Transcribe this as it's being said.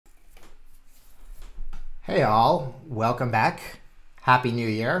Hey all, welcome back. Happy New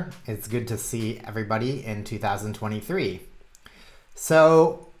Year. It's good to see everybody in 2023.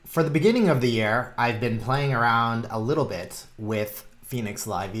 So for the beginning of the year, I've been playing around a little bit with Phoenix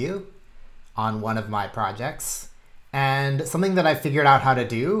Liveview on one of my projects. And something that I figured out how to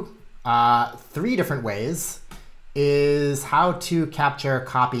do, 3 different ways, is how to capture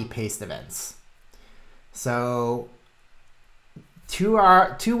copy-paste events. So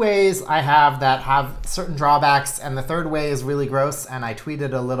two ways I have that have certain drawbacks, and the third way is really gross, and I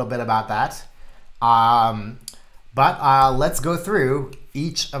tweeted a little bit about that. Let's go through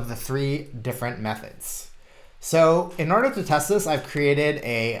each of the 3 different methods. So in order to test this, I've created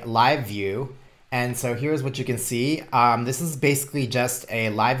a live view. And so here's what you can see. This is basically just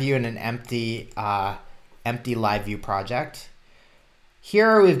a live view in an empty live view project.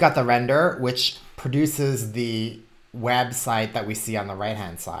 Here we've got the render, which produces the website that we see on the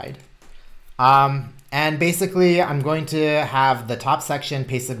right-hand side. And basically, I'm going to have the top section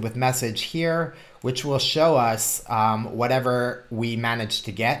pasted with message here, which will show us whatever we manage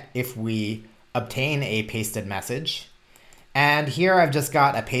to get if we obtain a pasted message. And here I've just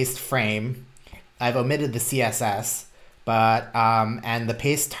got a paste frame. I've omitted the CSS, and the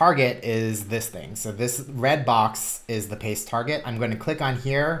paste target is this thing. So this red box is the paste target. I'm going to click on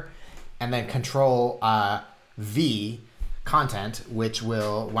here and then Control V content, which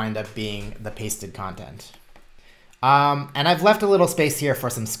will wind up being the pasted content. And I've left a little space here for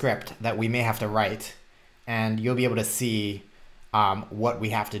some script that we may have to write, and you'll be able to see what we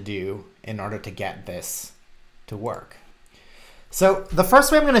have to do in order to get this to work. So the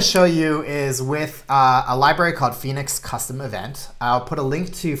first way I'm going to show you is with a library called Phoenix Custom Event. I'll put a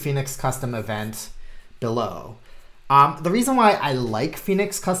link to Phoenix Custom Event below. The reason why I like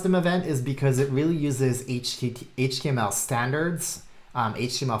Phoenix Custom Event is because it really uses HTML standards,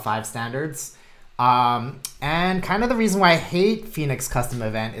 HTML5 standards. And kind of the reason why I hate Phoenix Custom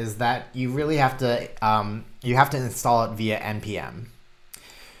Event is that you really have to install it via npm.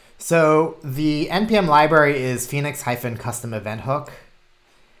 So the npm library is Phoenix-custom event hook.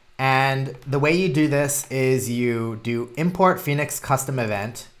 And the way you do this is you do import Phoenix Custom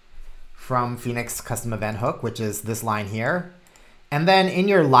Event from Phoenix Custom Event hook, which is this line here. And then in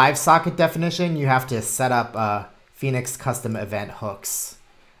your live socket definition, you have to set up Phoenix Custom Event hooks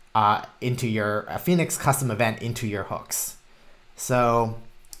into your Phoenix Custom Event into your hooks. So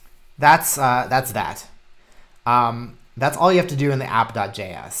that's that. That's all you have to do in the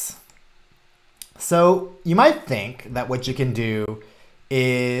app.js. So you might think that what you can do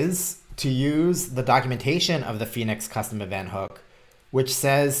is to use the documentation of the Phoenix Custom Event hook, which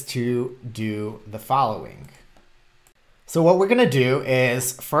says to do the following. So what we're going to do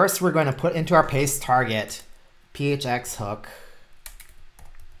is first we're going to put into our paste target phx hook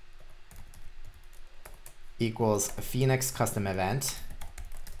equals Phoenix Custom Event.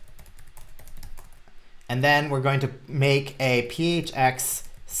 And then we're going to make a phx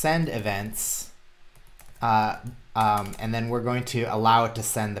send events, and then we're going to allow it to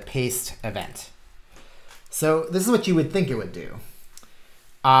send the paste event. So this is what you would think it would do.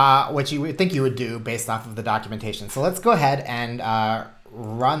 What you would think you would do based off of the documentation. So let's go ahead and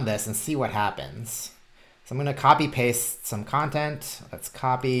run this and see what happens. So I'm going to copy paste some content. Let's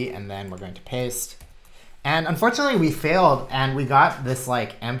copy, and then we're going to paste. And unfortunately, we failed, and we got this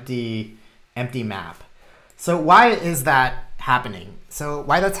like empty map. So why is that happening? So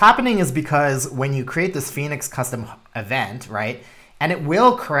why that's happening is because when you create this Phoenix custom event, right, and it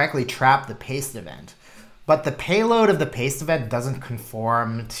will correctly trap the paste event, but the payload of the paste event doesn't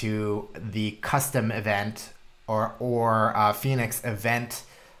conform to the custom event or Phoenix event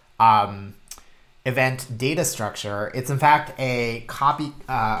data structure. It's in fact a copy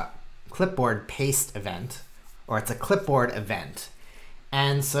clipboard paste event, or it's a clipboard event.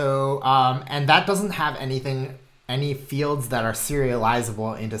 And so, and that doesn't have any fields that are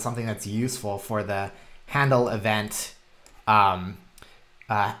serializable into something that's useful for the handle event handler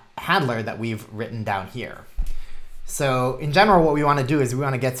that we've written down here. So in general, what we want to do is we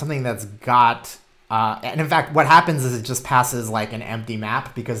want to get something that's got, and in fact, what happens is it just passes like an empty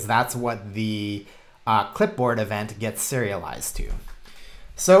map, because that's what the clipboard event gets serialized to.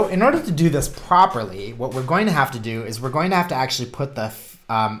 So in order to do this properly, what we're going to have to do is we're going to have to actually put the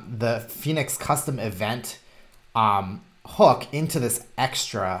Phoenix custom event hook into this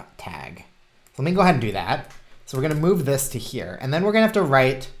extra tag. So let me go ahead and do that. So we're going to move this to here, and then we're going to have to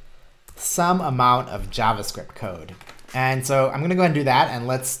write some amount of JavaScript code. And so I'm going to go ahead and do that, and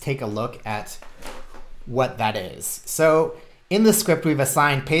let's take a look at what that is. So in the script, we've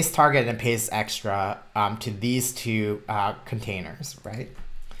assigned paste target and paste extra to these 2 containers, right?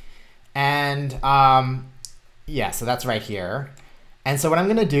 And yeah, so that's right here. And so what I'm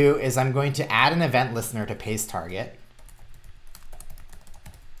going to do is I'm going to add an event listener to paste target.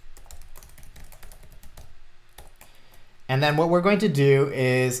 And then what we're going to do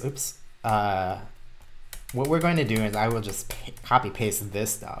is, what we're going to do is I will just copy paste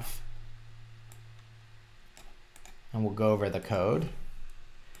this stuff. And we'll go over the code.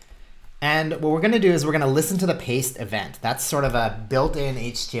 And what we're going to do is we're going to listen to the paste event. That's sort of a built-in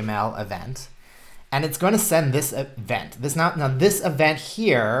HTML event. And it's going to send this event. Now this event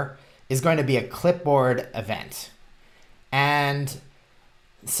here is going to be a clipboard event. And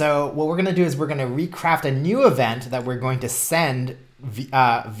so what we're going to do is we're going to recraft a new event that we're going to send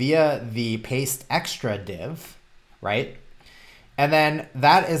via the paste extra div, right? And then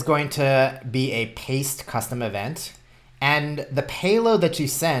that is going to be a paste custom event. And the payload that you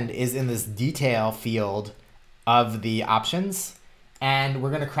send is in this detail field of the options. And we're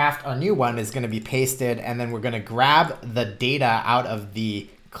going to craft a new one is going to be pasted. And then we're going to grab the data out of the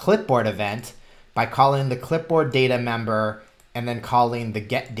clipboard event by calling the clipboard data member and then calling the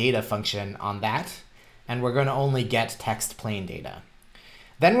get data function on that. And we're going to only get text plain data.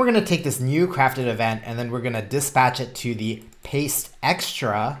 Then we're going to take this new crafted event and then we're going to dispatch it to the paste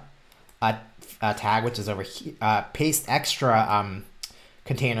extra tag, which is over here, paste extra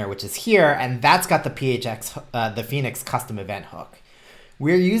container, which is here. And that's got the Phoenix custom event hook.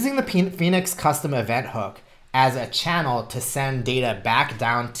 We're using the Phoenix custom event hook as a channel to send data back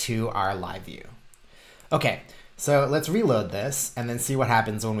down to our live view. Okay, so let's reload this and then see what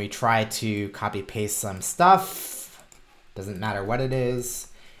happens when we try to copy paste some stuff. Doesn't matter what it is.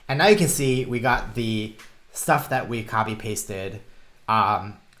 And now you can see we got the stuff that we copy pasted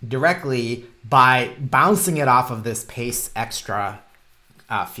directly by bouncing it off of this paste extra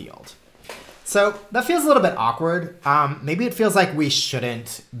field. So that feels a little bit awkward. Maybe it feels like we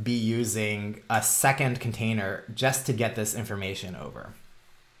shouldn't be using a second container just to get this information over.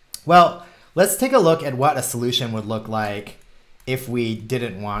 Well, let's take a look at what a solution would look like if we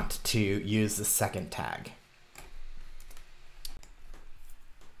didn't want to use the second tag.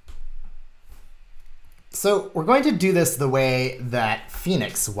 So we're going to do this the way that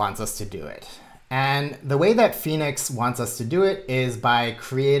Phoenix wants us to do it. And the way that Phoenix wants us to do it is by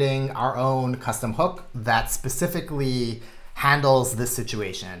creating our own custom hook that specifically handles this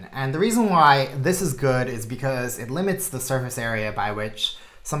situation. And the reason why this is good is because it limits the surface area by which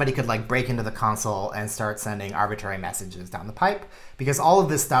somebody could like break into the console and start sending arbitrary messages down the pipe, because all of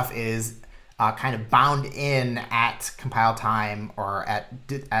this stuff is kind of bound in at compile time or at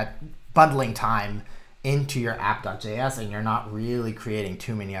bundling time into your app.js, and you're not really creating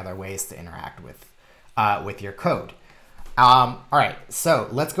too many other ways to interact with your code. All right, so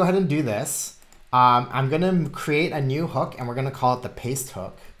let's go ahead and do this. I'm going to create a new hook, and we're going to call it the paste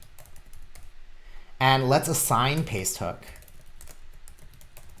hook. And let's assign paste hook.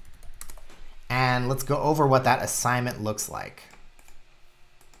 And let's go over what that assignment looks like.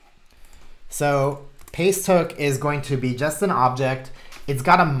 So paste hook is going to be just an object. It's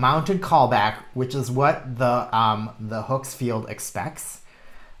got a mounted callback, which is what the hooks field expects.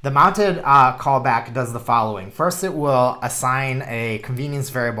 The mounted callback does the following. First, it will assign a convenience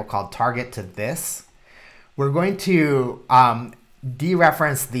variable called target to this. We're going to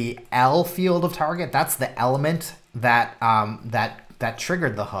dereference the L field of target. That's the element that, that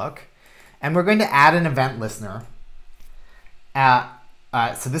triggered the hook. And we're going to add an event listener.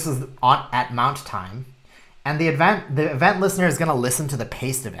 So this is at mount time. And the event listener is going to listen to the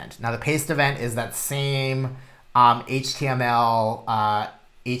paste event. Now the paste event is that same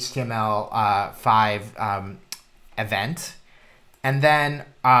HTML5 event, and then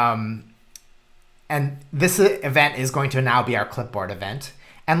and this event is going to now be our clipboard event.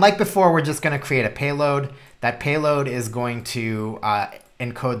 And like before, we're just going to create a payload. That payload is going to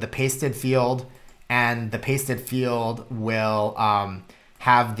encode the pasted field, and the pasted field will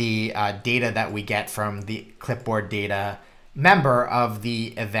have the data that we get from the clipboard data member of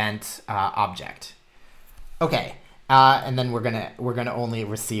the event object. Okay, and then we're gonna only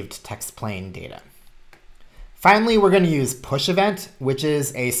receive text plain data. Finally, we're going to use push event, which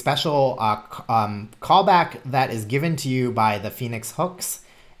is a special callback that is given to you by the Phoenix hooks,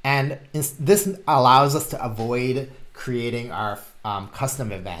 and this allows us to avoid creating our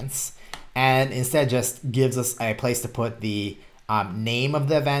custom events, and instead just gives us a place to put the name of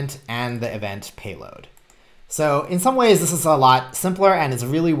the event and the event payload. So in some ways, this is a lot simpler, and it's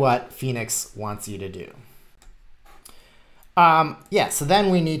really what Phoenix wants you to do. Yeah, so then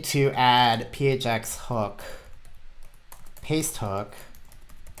we need to add phx hook, paste hook.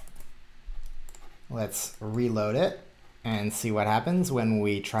 Let's reload it. and see what happens when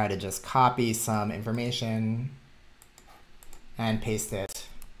we try to just copy some information and paste it.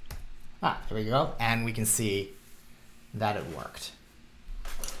 There we go. And we can see that it worked.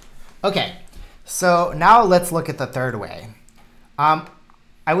 OK, so now let's look at the third way.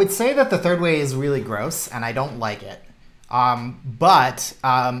 I would say that the third way is really gross, and I don't like it. But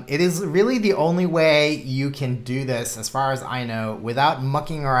it is really the only way you can do this, as far as I know, without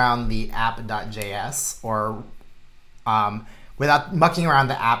mucking around the app.js or without mucking around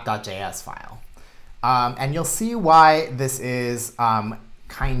the app.js file. And you'll see why this is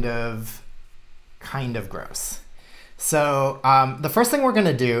kind of gross. So the first thing we're going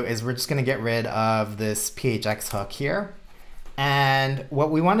to do is we're just going to get rid of this phx hook here. And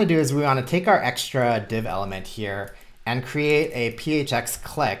what we want to do is we want to take our extra div element here and create a phx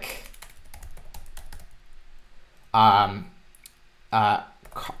click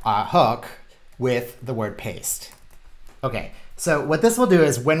hook with the word paste. OK, so what this will do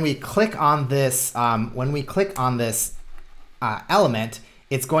is when we click on this, element,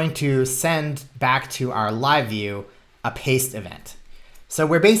 it's going to send back to our live view a paste event. So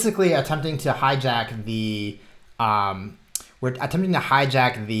we're basically attempting to hijack the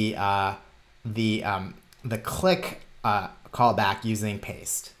click callback using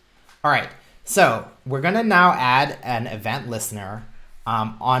paste. All right, so we're going to now add an event listener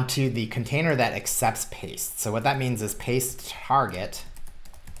onto the container that accepts paste. So what that means is paste target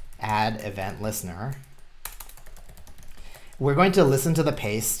add event listener. We're going to listen to the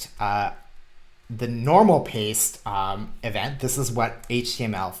paste, the normal paste event. This is what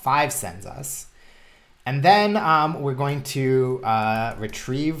HTML5 sends us. And then we're going to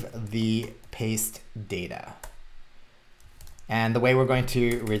retrieve the paste data. And the way we're going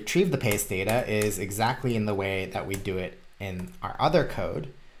to retrieve the paste data is exactly in the way that we do it in our other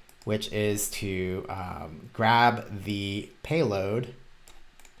code, which is to grab the payload.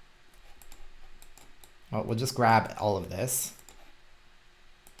 Well, we'll just grab all of this.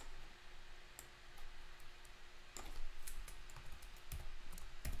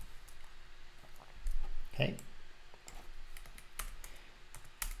 Okay.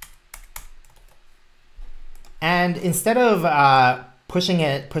 And instead of pushing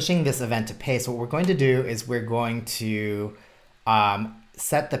this event to paste, what we're going to do is we're going to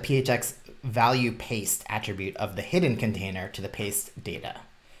set the phx value paste attribute of the hidden container to the paste data.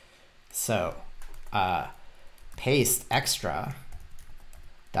 So paste extra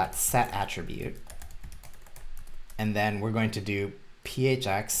dot set attribute, and then we're going to do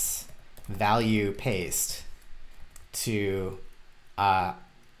phx value paste to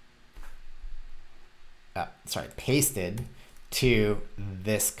pasted to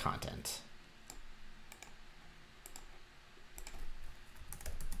this content.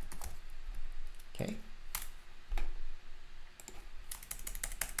 Okay.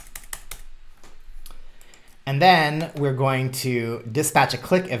 And then we're going to dispatch a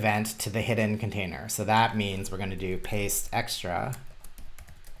click event to the hidden container. So that means we're going to do paste extra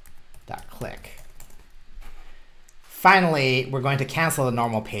dot click. Finally, we're going to cancel the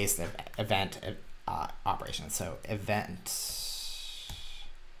normal paste event operation. So event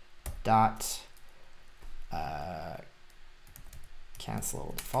dot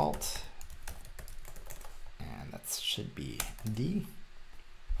cancel default, and that should be D.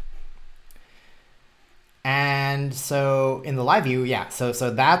 And so in the live view, yeah, so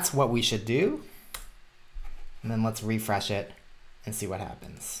that's what we should do. And then let's refresh it and see what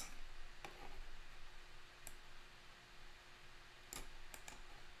happens.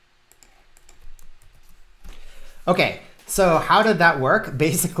 Okay, so how did that work?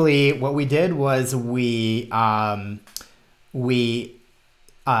 Basically, what we did was we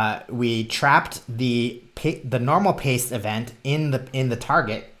trapped the normal paste event in the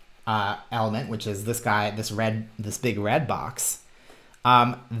target element, which is this guy, this big red box.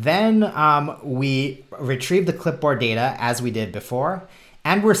 Then we retrieved the clipboard data as we did before,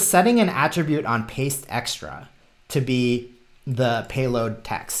 and we're setting an attribute on paste extra to be the payload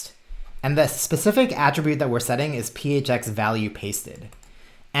text. And the specific attribute that we're setting is phx value pasted.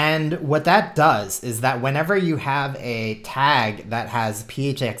 And what that does is that whenever you have a tag that has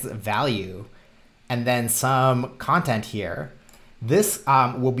phx value and then some content here, this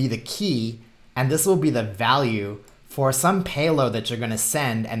will be the key, and this will be the value for some payload that you're going to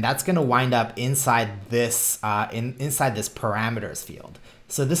send, and that's going to wind up inside this inside this parameters field.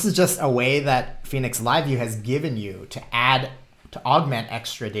 So this is just a way that Phoenix Liveview has given you to augment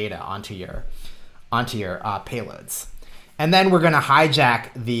extra data onto your payloads. And then we're going to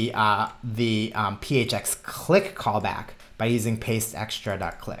hijack the phx click callback by using paste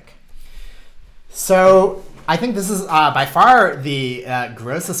extra.click. So I think this is by far the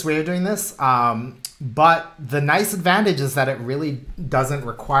grossest way of doing this. But the nice advantage is that it really doesn't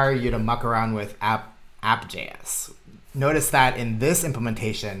require you to muck around with app.js. Notice that in this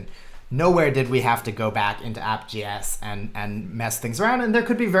implementation, nowhere did we have to go back into app.js and mess things around. And there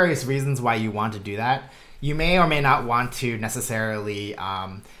could be various reasons why you want to do that. You may or may not want to necessarily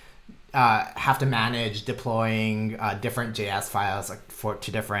have to manage deploying different JS files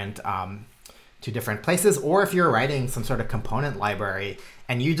to different places, or if you're writing some sort of component library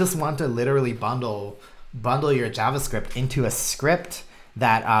and you just want to literally bundle your JavaScript into a script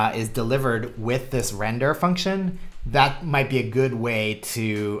that is delivered with this render function, that might be a good way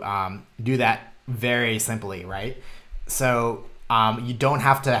to do that very simply, right? So you don't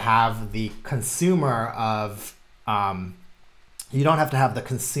have to have the consumer of the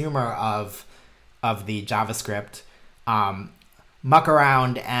JavaScript muck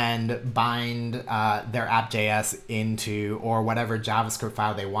around and bind their app.js into, or whatever JavaScript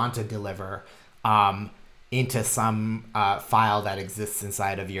file they want to deliver, into some file that exists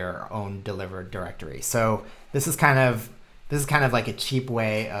inside of your own delivered directory. So this is kind of like a cheap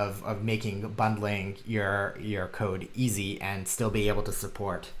way of making bundling your code easy and still be able to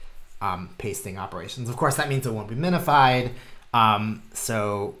support pasting operations. Of course, that means it won't be minified.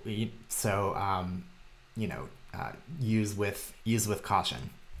 Use with caution.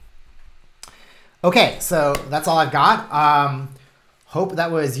 Okay, so that's all I've got. Hope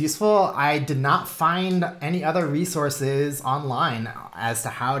that was useful. I did not find any other resources online as to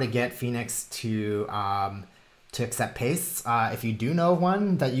how to get Phoenix to accept pastes. If you do know of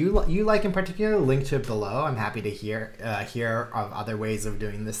one that you like in particular, link to it below. I'm happy to hear of other ways of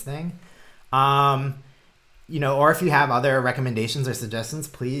doing this thing. Or if you have other recommendations or suggestions,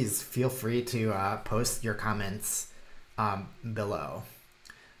 please feel free to post your comments below.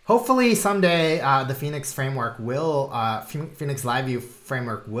 Hopefully someday the Phoenix framework Phoenix Liveview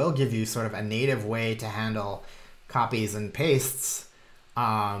framework will give you sort of a native way to handle copies and pastes.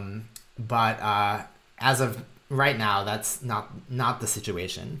 But as of right now, that's not the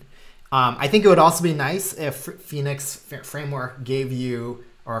situation. I think it would also be nice if Phoenix framework gave you,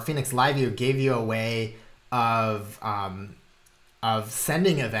 or Phoenix Liveview gave you a way of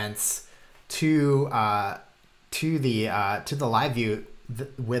sending events to the live view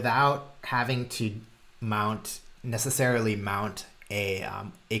without having to necessarily mount a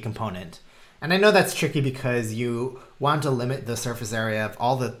component. And I know that's tricky because you want to limit the surface area of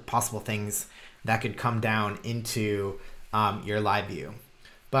all the possible things that could come down into your live view.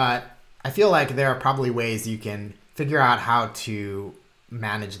 But I feel like there are probably ways you can figure out how to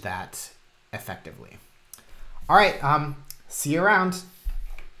manage that effectively. All right, see you around.